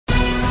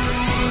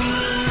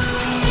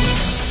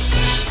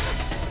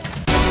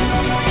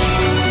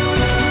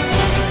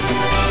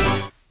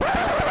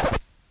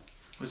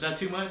Was that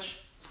too much?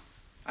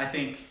 I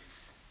think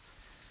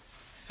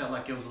felt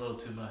like it was a little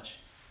too much.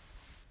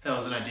 That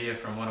was an idea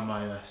from one of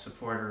my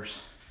supporters.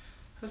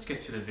 Let's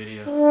get to the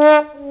video.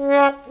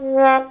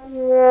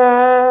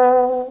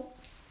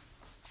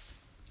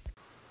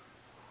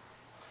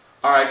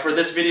 Alright, for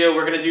this video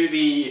we're going to do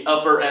the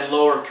upper and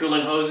lower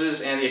coolant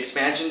hoses and the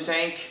expansion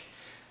tank.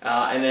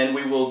 And then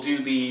we will do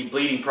the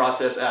bleeding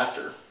process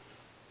after.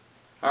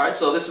 Alright,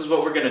 so this is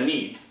what we're going to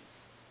need.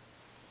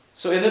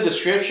 So in the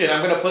description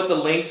I'm going to put the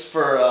links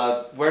for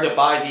where to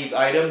buy these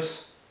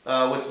items.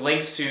 With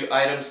links to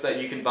items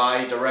that you can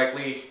buy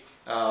directly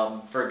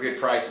for good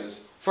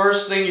prices.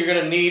 First thing you're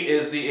going to need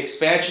is the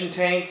expansion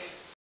tank.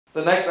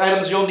 The next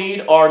items you'll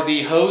need are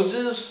the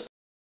hoses,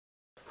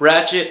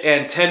 ratchet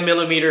and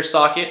 10mm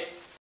socket,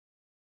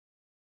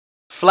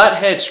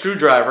 flathead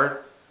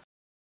screwdriver,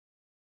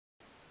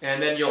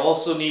 and then you'll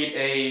also need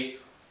a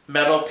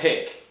metal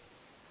pick.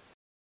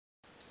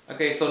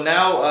 Okay, so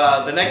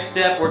now the next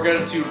step, we're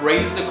going to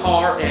raise the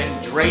car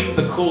and drain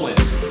the coolant.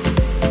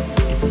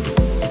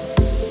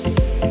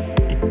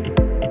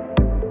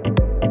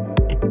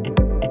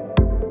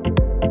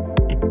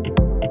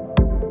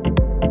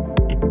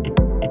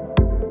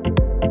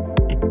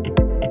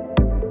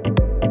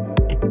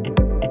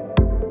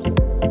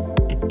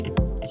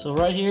 So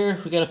right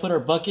here, we got to put our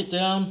bucket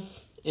down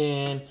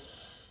and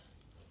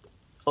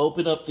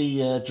open up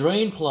the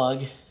drain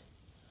plug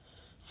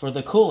for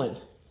the coolant.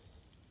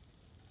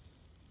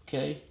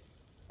 Okay.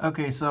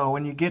 Okay, so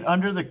when you get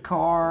under the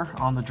car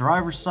on the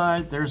driver's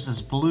side, there's this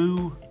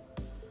blue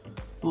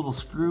little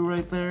screw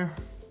right there.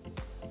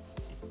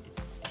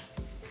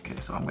 Okay,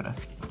 so I'm gonna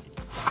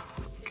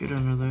get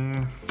under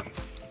there.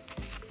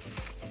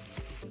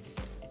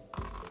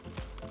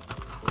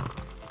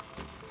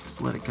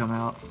 Just let it come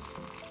out.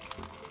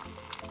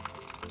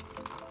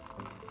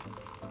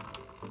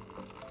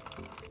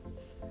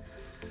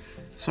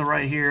 So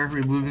right here,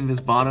 removing this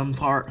bottom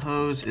part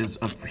hose is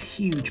a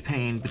huge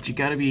pain, but you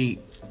gotta be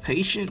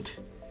patient.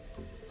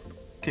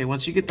 Okay,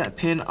 once you get that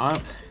pin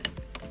up,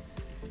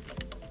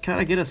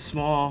 kind of get a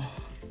small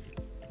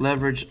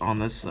leverage on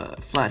this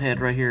flathead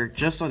right here,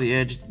 just on the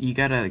edge. You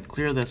gotta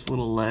clear this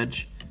little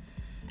ledge.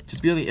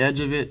 Just be on the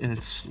edge of it and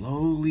then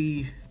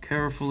slowly,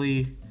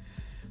 carefully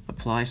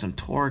apply some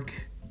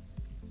torque,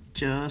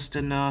 just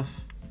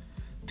enough.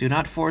 Do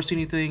not force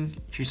anything,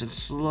 you just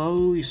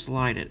slowly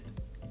slide it.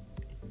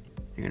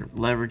 You're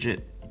gonna leverage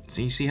it.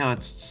 So you see how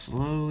it's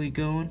slowly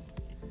going?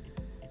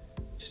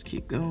 Just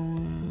keep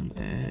going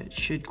and it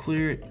should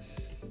clear it.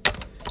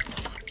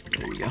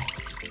 There you go.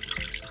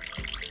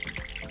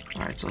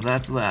 Alright, so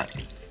that's that.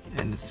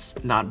 And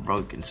it's not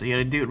broken. So you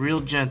gotta do it real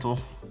gentle.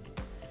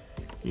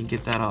 You can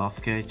get that off,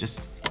 okay?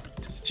 Just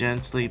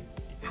gently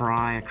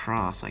pry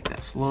across like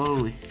that,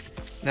 slowly.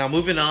 Now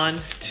moving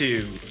on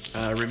to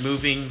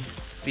removing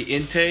the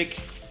intake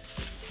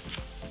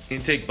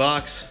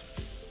box.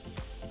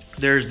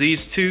 There's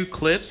these two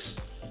clips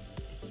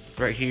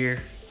right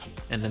here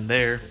and then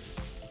there.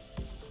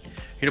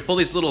 You're gonna pull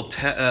these little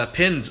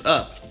pins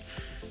up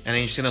and then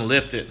you're just gonna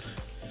lift it.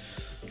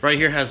 Right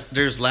here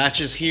there's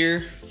latches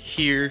here,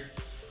 here,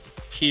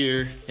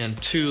 here,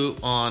 and two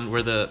on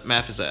where the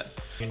MAF is at.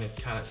 You're gonna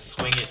kind of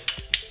swing it.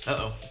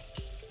 Uh-oh.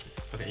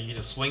 Okay, you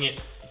just swing it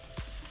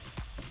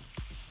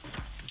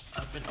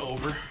up and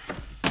over,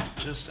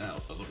 just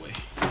out of the way.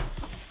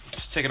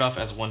 Just take it off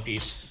as one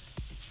piece.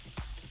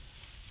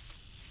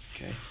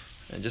 Okay,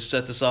 and just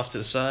set this off to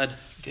the side.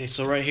 Okay,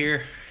 so right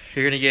here,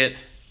 you're gonna get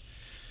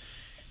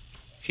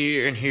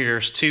here and here,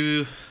 there's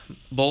two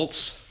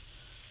bolts,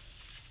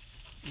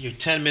 your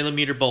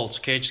 10mm bolts.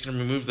 Okay, just gonna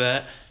remove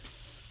that.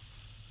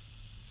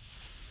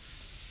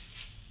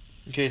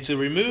 Okay, to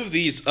remove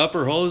these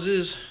upper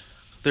hoses,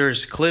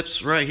 there's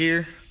clips right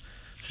here.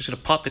 Just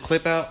gonna pop the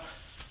clip out.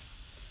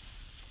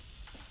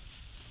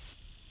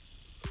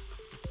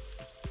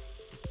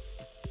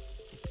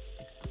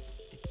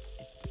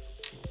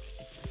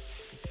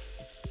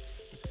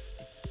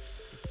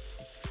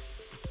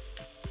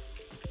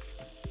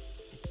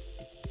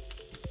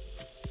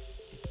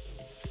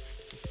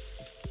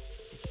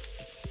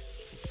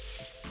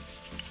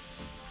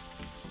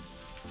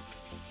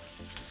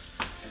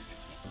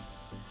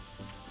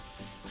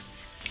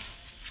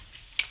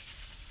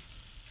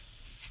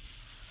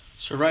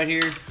 So right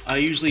here, I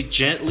usually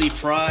gently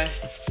pry,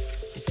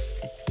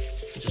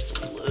 just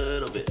a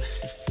little bit,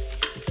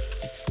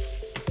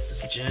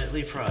 just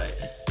gently pry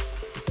it.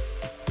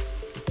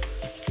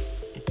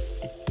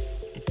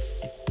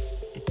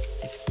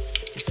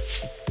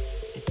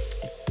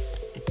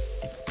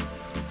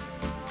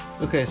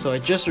 Okay, so I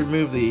just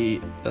removed the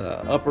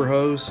upper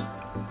hose.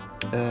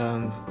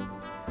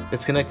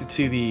 It's connected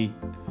to the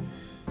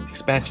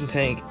expansion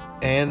tank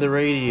and the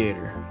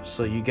radiator,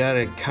 so you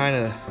gotta kind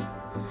of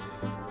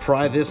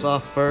pry this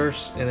off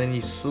first, and then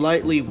you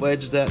slightly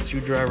wedge that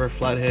screwdriver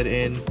flathead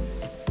in.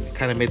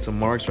 Kind of made some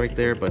marks right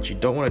there, but you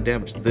don't want to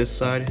damage this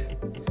side.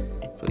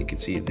 So you can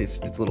see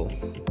it's little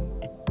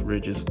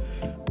ridges,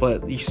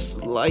 but you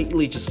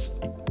slightly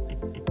just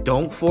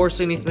don't force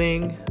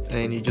anything,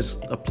 and you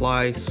just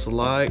apply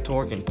slight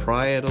torque and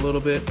pry it a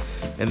little bit,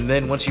 And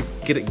then once you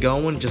get it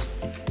going, you're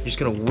just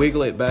gonna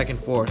wiggle it back and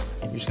forth.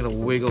 You're just gonna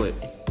wiggle it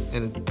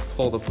and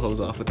pull the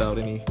hose off without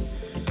any,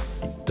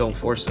 don't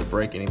force it to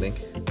break anything.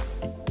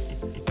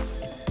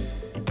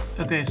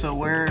 Okay, so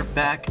we're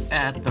back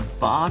at the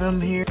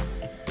bottom here.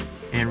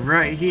 And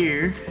right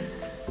here,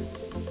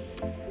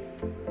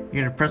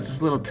 you're gonna press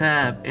this little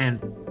tab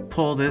and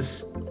pull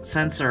this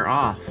sensor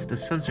off, the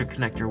sensor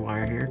connector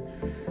wire here.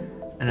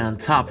 And on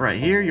top right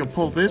here, you'll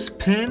pull this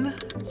pin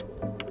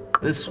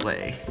this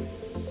way.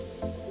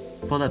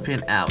 Pull that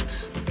pin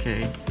out,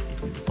 okay?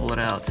 Pull it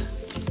out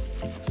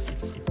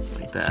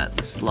like that.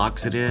 This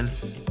locks it in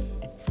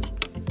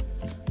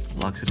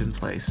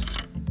place.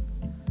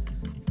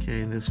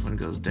 Okay, and this one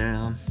goes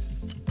down.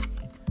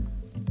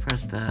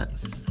 Press that,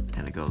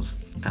 and it goes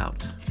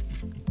out.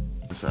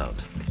 This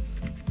out.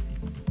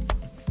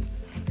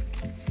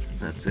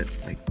 That's it,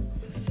 like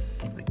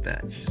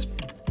that. You just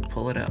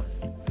pull it out.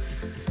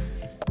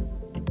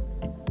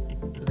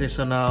 Okay,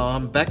 so now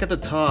I'm back at the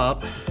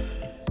top,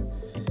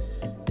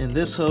 and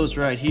this hose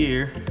right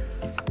here,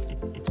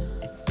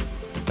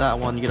 that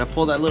one, you're gonna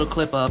pull that little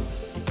clip up,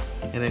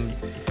 and then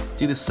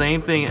do the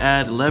same thing,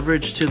 add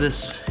leverage to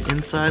this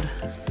inside.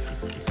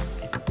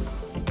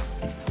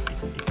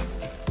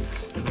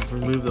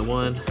 Remove the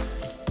one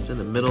that's in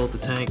the middle of the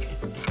tank.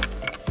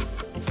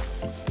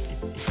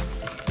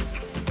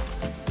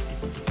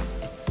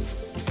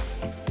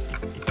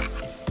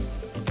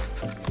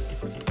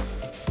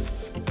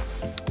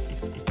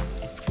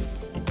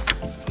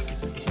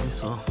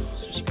 So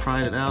just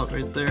pry it out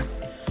right there.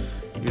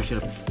 You're just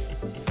gonna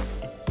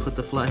put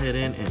the flathead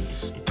in and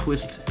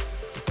twist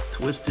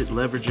it,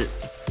 leverage it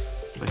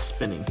by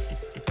spinning.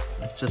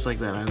 It's just like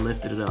that. I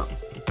lifted it up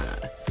like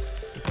that.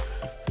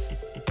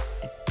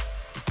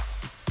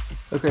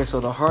 Okay, so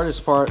the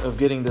hardest part of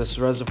getting this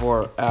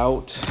reservoir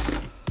out,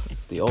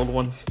 the old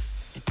one,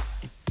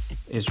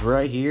 is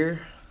right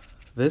here.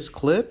 This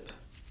clip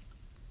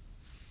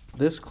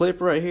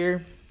right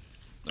here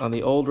on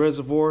the old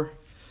reservoir.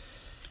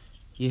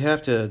 You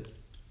have to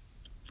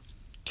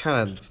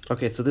kind of,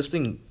 okay, so this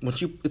thing,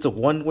 it's a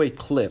one-way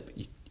clip.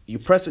 You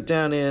press it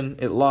down in,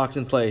 it locks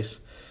in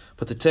place.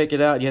 But to take it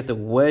out, you have to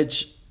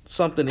wedge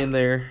something in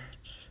there,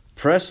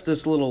 press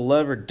this little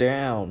lever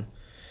down,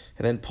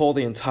 and then pull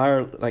the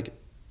entire, like,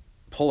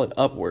 pull it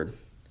upward.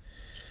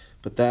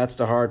 But that's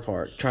the hard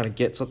part, trying to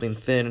get something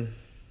thin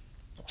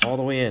all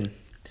the way in.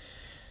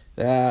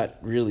 That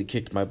really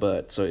kicked my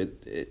butt, so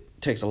it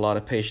takes a lot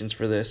of patience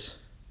for this.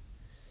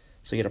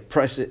 So you're gonna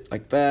press it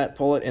like that,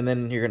 pull it, and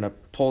then you're gonna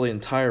pull the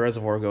entire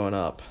reservoir going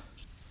up.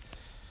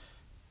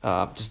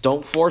 Just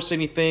don't force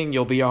anything,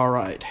 you'll be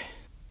alright.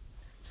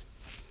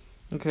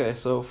 Okay,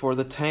 so for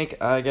the tank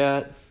I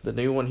got, the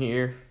new one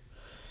here,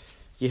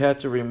 you have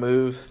to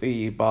remove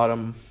the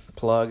bottom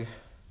plug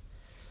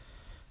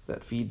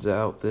that feeds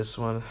out this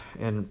one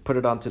and put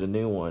it onto the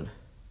new one.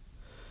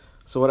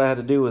 So what I had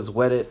to do was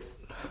wet it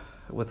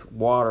with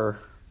water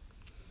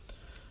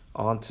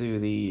onto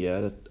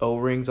the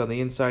O-rings on the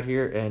inside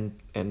here and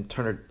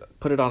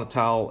put it on a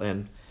towel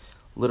and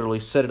literally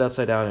set it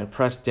upside down and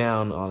press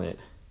down on it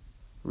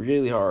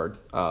really hard.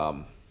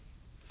 But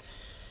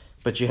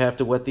you have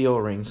to wet the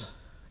O-rings.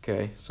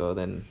 Okay, so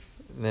then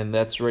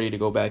that's ready to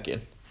go back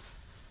in.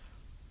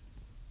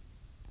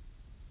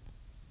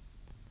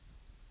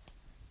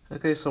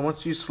 Okay, so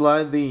once you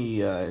slide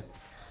the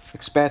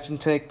expansion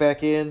tank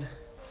back in,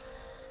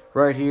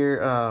 right here,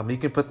 you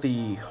can put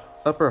the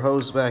upper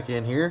hose back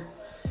in here.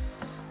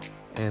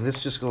 And this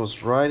just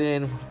goes right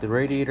in with the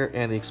radiator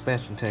and the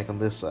expansion tank on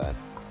this side.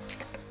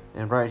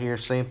 And right here,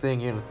 same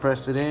thing, you're gonna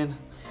press it in.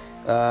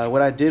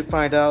 What I did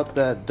find out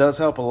that does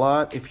help a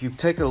lot, if you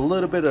take a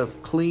little bit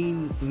of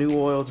clean new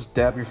oil, just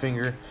dab your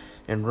finger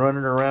and run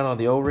it around on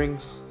the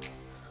O-rings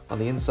on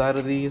the inside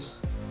of these.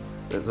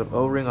 There's an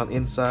O-ring on the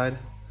inside,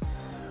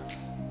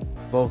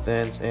 both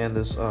ends, and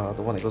this the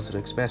one that goes to the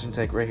expansion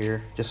tank right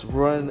here. Just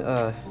run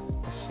a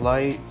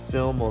slight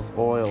film of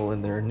oil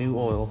in there, new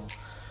oil,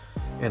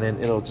 and then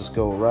it'll just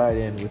go right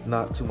in with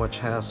not too much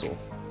hassle.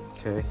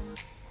 Okay.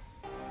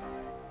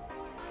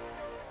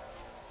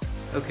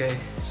 Okay,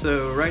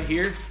 so right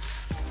here,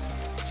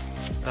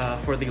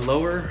 for the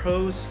lower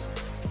hose,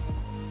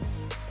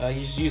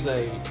 you just use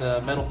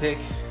the metal pick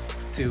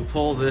to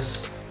pull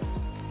this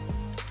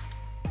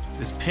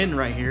pin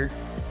right here,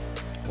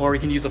 or you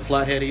can use a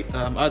flathead,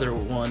 either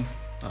one.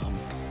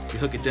 You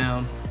hook it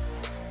down.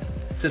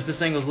 Since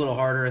this angle's a little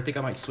harder, I think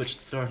I might switch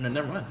to, no,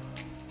 never mind.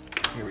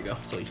 Here we go.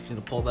 So you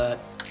can pull that,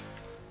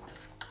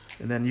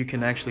 and then you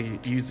can actually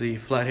use the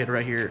flathead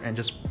right here and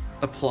just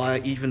apply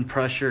even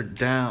pressure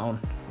down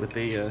with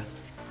a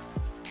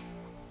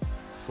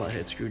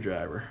flathead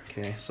screwdriver.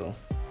 Okay, so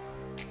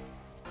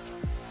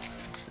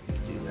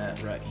do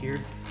that right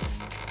here.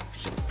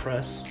 Just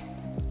press.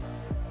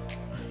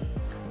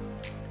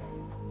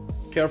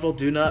 Careful,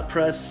 do not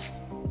press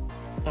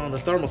on the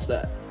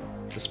thermostat.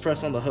 Just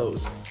press on the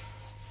hose.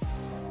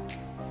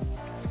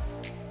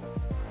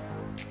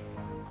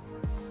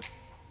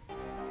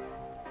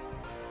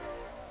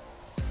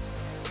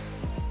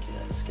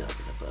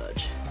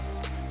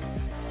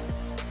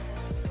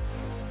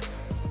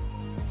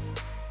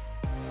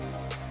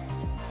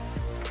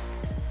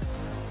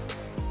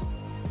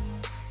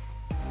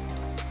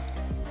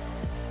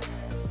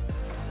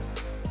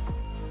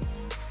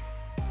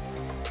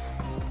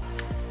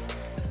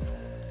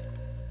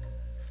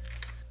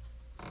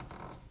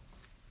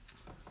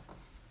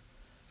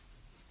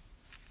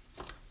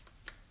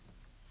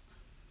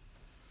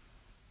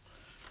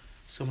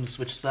 So I'm going to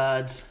switch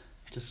sides,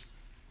 just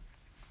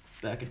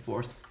back and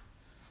forth.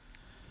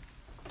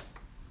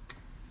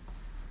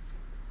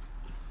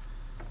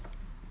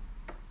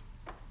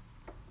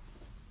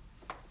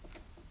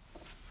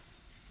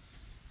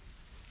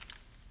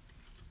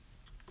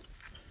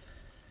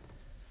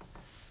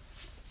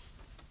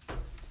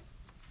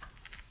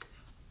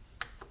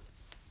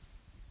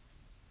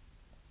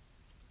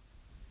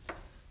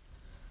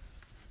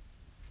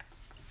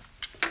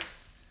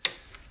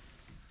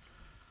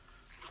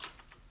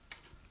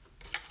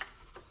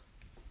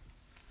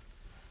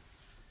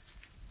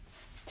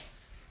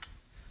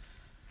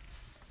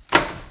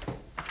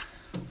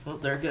 Oh,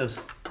 there it goes.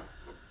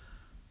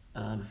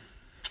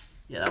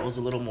 Yeah, that was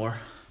a little more,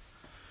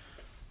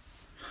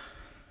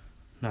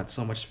 not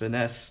so much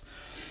finesse.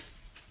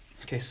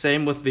 Okay,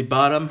 same with the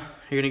bottom.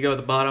 You're gonna go with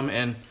the bottom,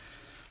 and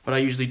what I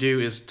usually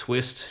do is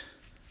twist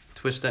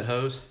that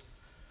hose,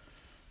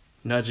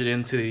 nudge it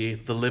into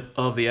the lip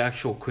of the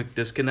actual quick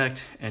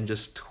disconnect, and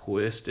just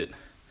twist it.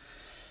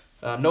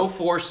 No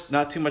force,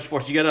 not too much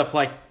force. You gotta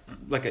apply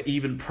like an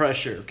even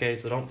pressure, okay?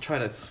 So don't try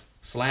to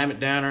slam it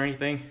down or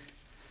anything.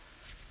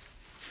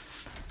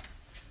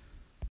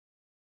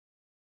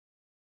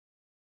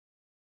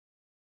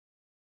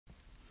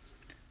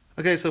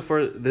 Okay, so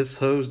for this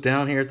hose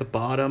down here at the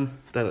bottom,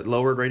 that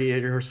lower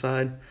radiator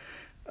side,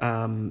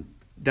 down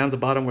at the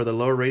bottom where the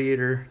lower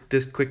radiator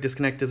quick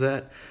disconnect is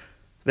at,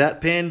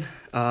 that pin,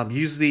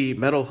 use the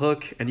metal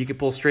hook and you can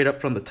pull straight up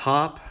from the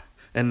top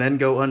and then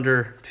go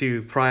under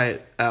to pry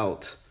it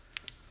out.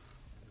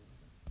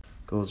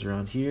 Goes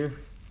around here.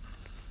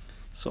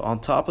 So on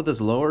top of this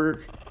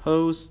lower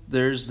hose,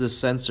 there's this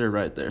sensor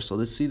right there. So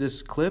let's see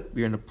this clip.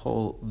 You're gonna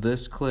pull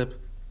this clip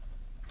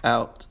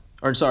out,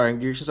 or sorry,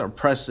 you're just gonna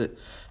press it.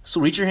 So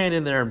reach your hand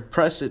in there and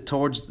press it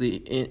towards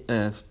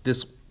the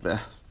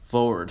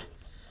forward.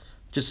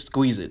 Just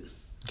squeeze it.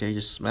 Okay,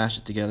 just smash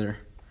it together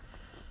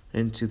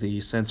into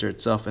the sensor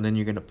itself, and then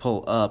you're gonna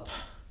pull up.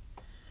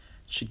 It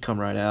should come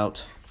right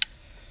out.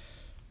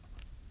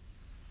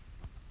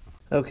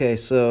 Okay,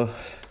 so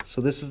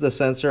this is the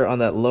sensor on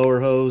that lower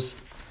hose.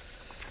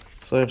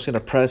 So I'm just gonna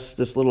press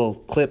this little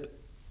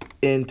clip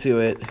into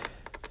it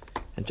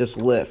and just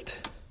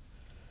lift.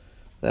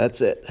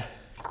 That's it.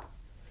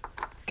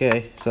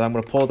 Okay, so I'm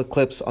gonna pull the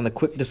clips on the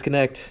quick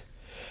disconnect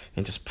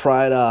and just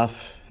pry it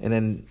off, and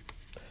then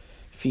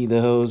feed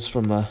the hose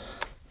from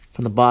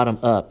the bottom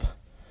up.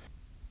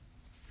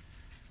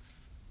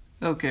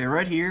 Okay,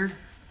 right here,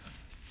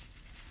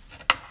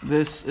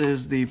 this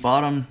is the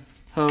bottom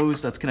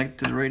hose that's connected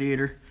to the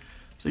radiator.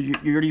 So you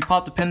already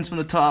pop the pins from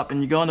the top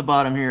and you go on the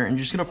bottom here, and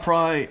you're just gonna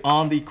pry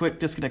on the quick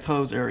disconnect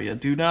hose area.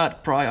 Do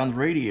not pry on the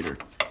radiator.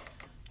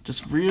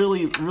 Just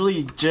really,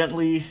 really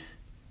gently.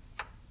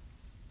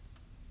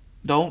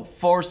 Don't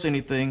force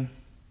anything.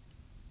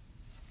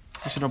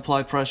 Just gonna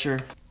apply pressure.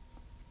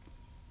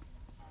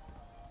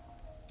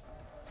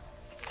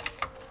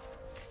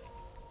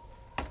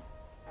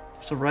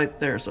 So right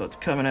there, so it's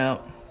coming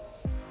out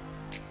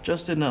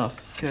just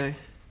enough, okay?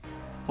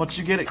 Once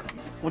you get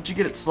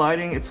it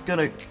sliding, it's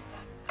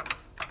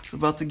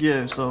about to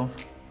give, so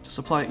just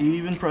apply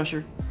even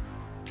pressure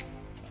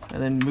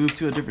and then move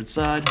to a different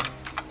side.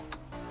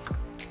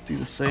 Do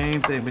the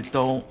same thing, but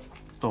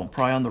don't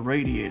pry on the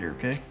radiator,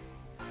 okay?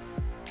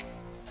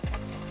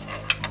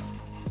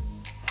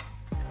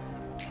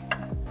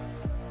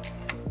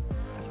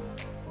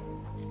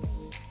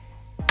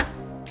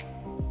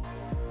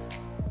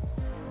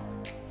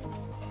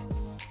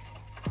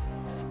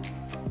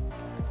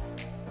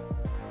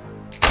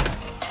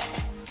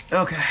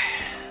 Okay,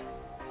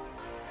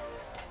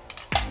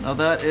 now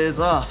that is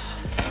off.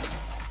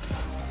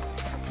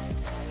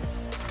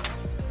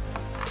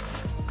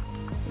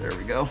 There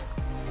we go.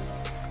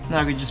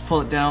 Now we just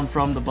pull it down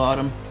from the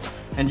bottom,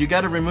 and you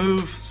got to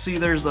remove. See,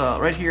 there's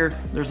right here.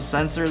 There's a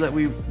sensor that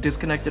we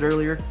disconnected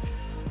earlier.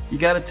 You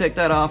got to take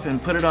that off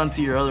and put it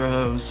onto your other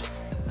hose,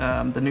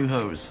 the new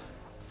hose.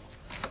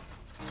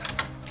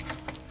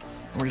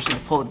 We're just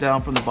gonna pull it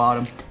down from the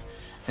bottom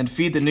and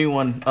feed the new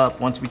one up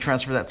once we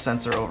transfer that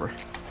sensor over.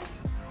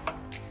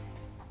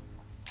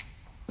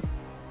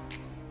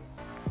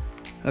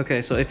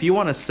 Okay, so if you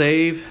want to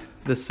save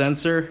the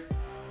sensor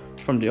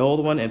from the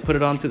old one and put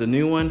it onto the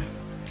new one,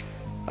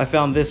 I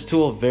found this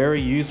tool very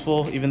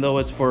useful, even though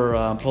it's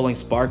for pulling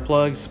spark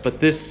plugs.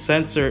 But this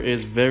sensor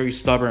is very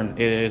stubborn.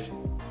 It is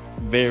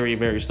very,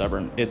 very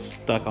stubborn. It's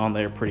stuck on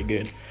there pretty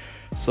good.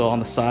 So on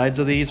the sides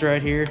of these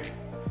right here,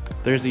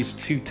 there's these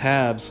two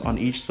tabs on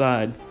each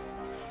side,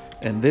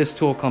 and this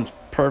tool comes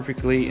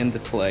perfectly into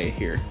play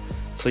here.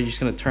 So you're just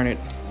gonna turn it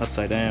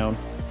upside down,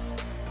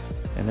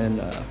 and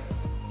then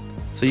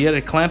so you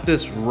gotta clamp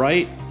this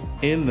right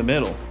in the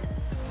middle,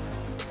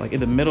 like in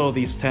the middle of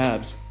these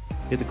tabs.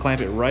 You have to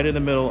clamp it right in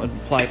the middle and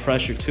apply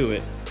pressure to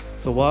it.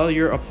 So while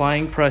you're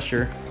applying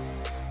pressure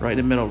right in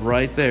the middle,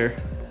 right there,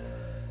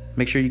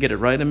 make sure you get it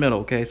right in the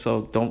middle, okay?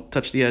 So don't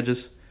touch the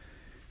edges.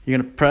 You're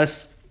gonna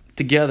press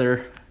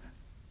together,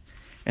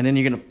 and then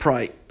you're gonna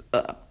pry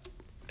up,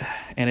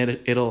 and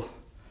it'll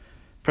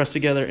press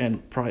together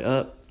and pry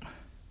up,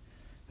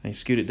 and you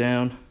scoot it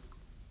down,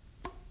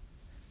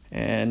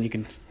 and you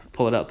can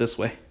pull it out this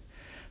way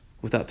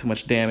without too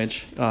much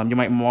damage. You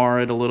might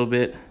mar it a little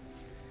bit.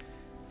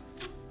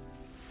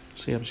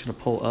 So yeah, I'm just gonna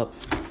pull up.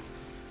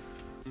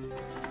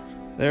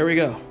 There we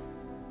go.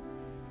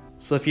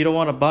 So if you don't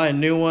want to buy a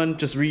new one,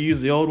 just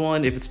reuse the old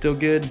one if it's still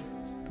good.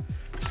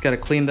 Just gotta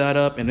clean that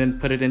up and then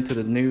put it into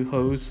the new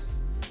hose.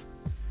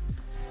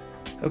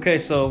 Okay,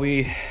 so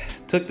we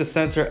took the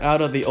sensor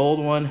out of the old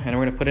one and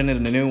we're gonna put it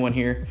in the new one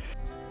here.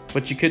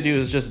 What you could do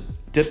is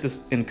just dip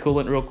this in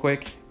coolant real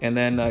quick and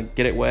then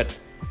get it wet.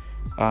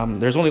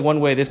 There's only one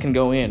way this can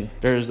go in.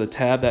 There's a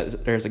tab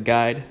there's a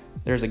guide.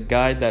 There's a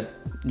guide that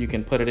you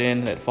can put it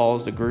in that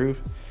follows the groove.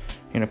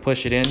 You're gonna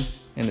push it in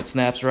and it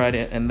snaps right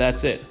in, and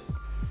that's it.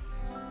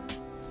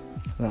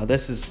 Now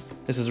this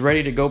is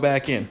ready to go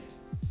back in.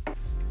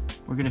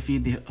 We're gonna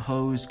feed the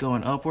hose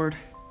going upward.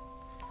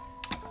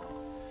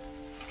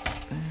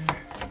 There.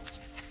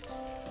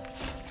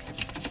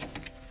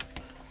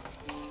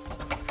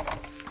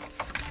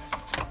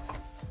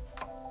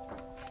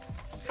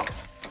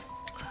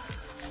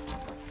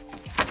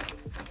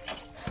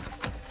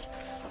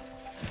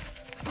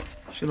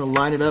 Just gonna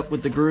line it up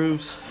with the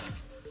grooves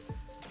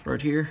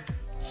right here.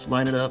 Just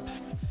line it up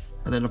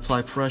and then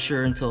apply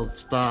pressure until it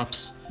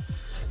stops.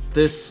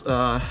 This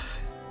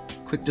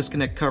quick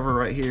disconnect cover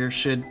right here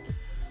should,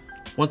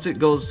 once it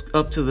goes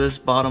up to this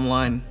bottom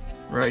line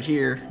right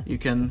here, you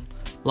can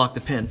lock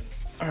the pin.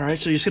 All right,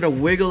 so you're just gonna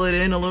wiggle it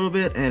in a little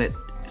bit and it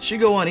should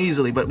go on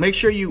easily, but make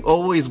sure you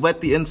always wet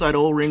the inside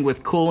O-ring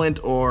with coolant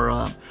or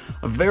a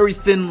very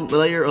thin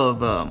layer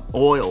of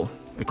oil,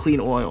 a clean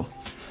oil.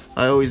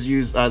 I always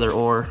use either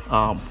or,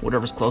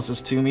 whatever's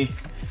closest to me.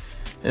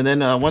 And then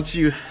once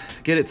you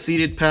get it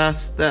seated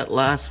past that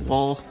last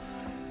wall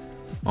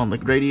on the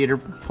radiator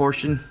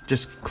portion,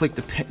 just click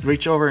the pin,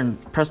 reach over and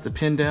press the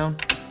pin down.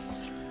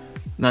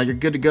 Now you're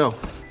good to go.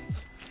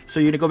 So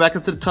you're gonna go back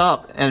up to the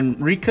top and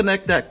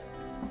reconnect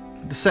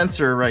the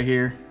sensor right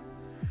here.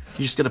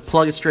 You're just gonna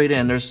plug it straight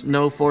in. There's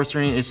no force or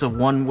anything. It's a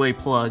one-way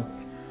plug.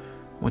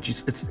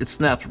 Once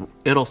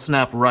it'll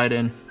snap right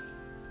in.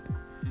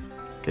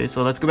 Okay,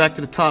 so let's go back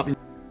to the top.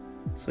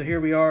 So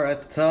here we are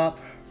at the top.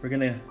 We're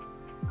gonna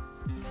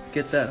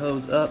get that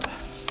hose up.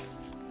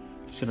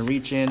 Just gonna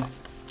reach in,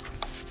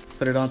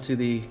 put it onto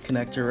the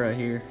connector right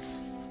here.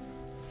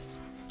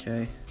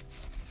 Okay.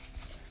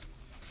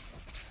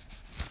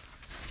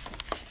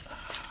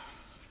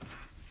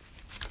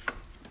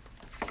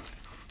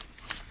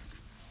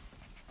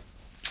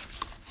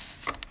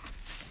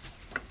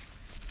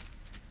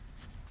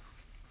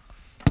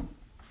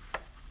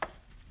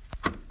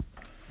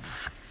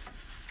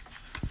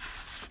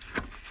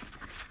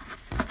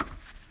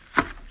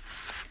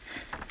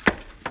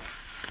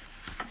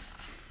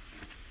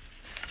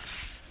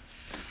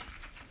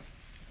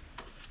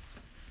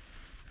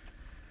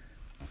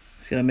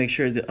 Gonna make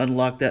sure to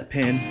unlock that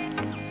pin.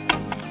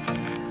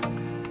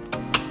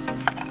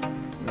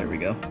 There we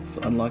go.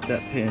 So unlock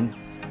that pin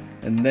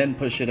and then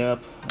push it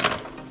up,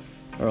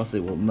 or else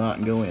it will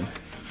not go in.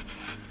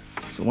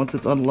 So once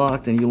it's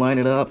unlocked and you line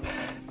it up,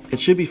 it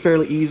should be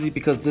fairly easy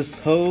because this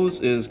hose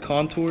is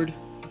contoured,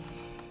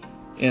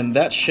 and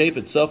that shape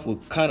itself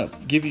will kind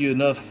of give you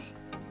enough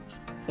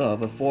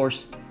of a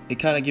force. It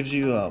kind of gives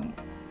you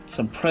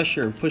some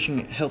pressure,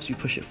 helps you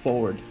push it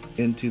forward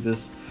into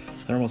this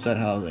thermostat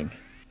housing.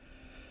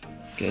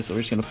 Okay, so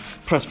we're just gonna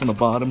press from the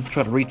bottom,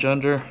 try to reach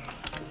under.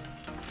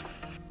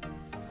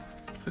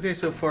 Okay,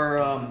 so for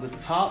the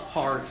top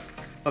part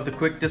of the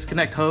quick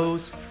disconnect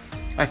hose,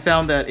 I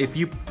found that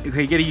you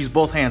gotta use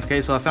both hands,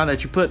 okay? So I found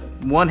that you put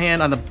one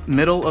hand on the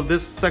middle of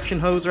this section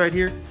hose right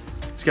here.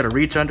 Just gotta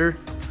reach under,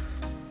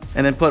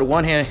 and then put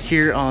one hand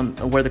here on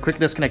where the quick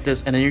disconnect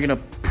is, and then you're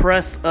gonna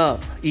press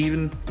up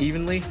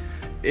evenly.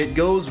 It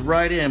goes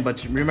right in,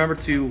 but remember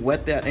to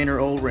wet that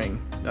inner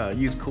O-ring.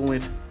 Use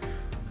coolant.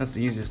 That's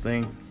the easiest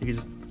thing. You can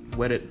just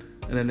wet it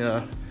and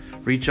then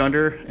reach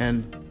under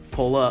and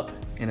pull up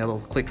and it'll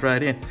click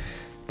right in.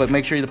 But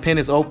make sure the pin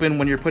is open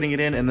when you're putting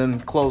it in and then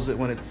close it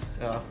when it's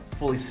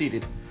fully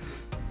seated.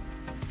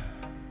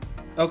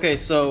 Okay,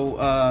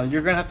 so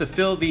you're gonna have to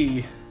fill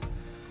the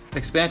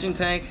expansion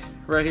tank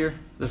right here,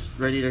 this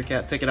radiator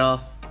cap, take it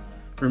off,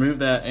 remove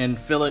that and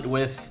fill it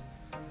with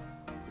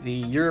the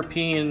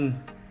European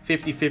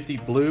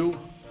 50/50 blue.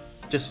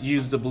 Just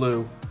use the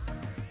blue.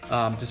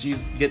 Just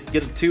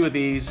get 2 of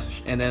these,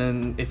 and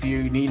then if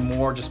you need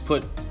more, just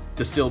put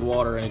distilled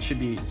water and it should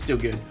be still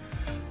good.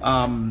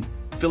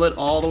 Fill it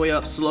all the way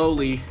up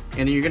slowly,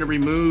 and you're gonna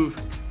remove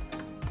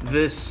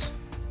this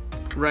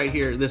right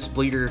here, this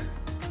bleeder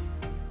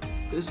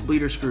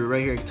screw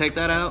right here. Take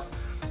that out.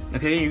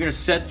 Okay, you're gonna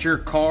set your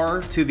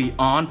car to the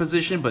on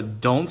position,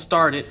 but don't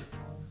start it.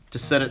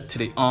 Just set it to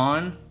the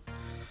on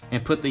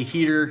and put the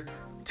heater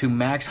to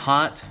max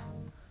hot,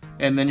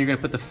 and then you're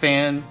gonna put the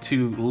fan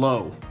to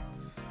low.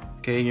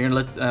 Okay, you're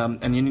gonna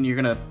you're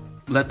gonna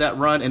let that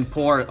run and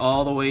pour it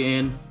all the way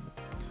in.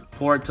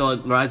 Pour it till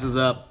it rises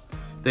up.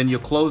 Then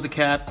you'll close the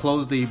cap,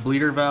 close the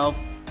bleeder valve,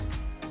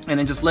 and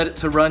then just let it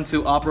to run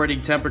to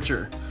operating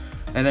temperature.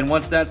 And then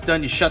once that's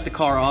done, you shut the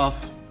car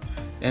off,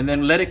 and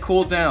then let it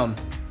cool down.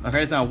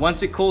 Okay, now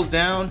once it cools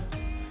down,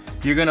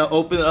 you're gonna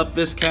open up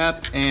this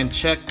cap and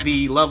check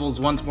the levels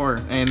once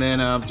more, and then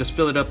just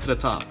fill it up to the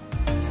top.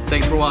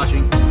 Thanks for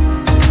watching.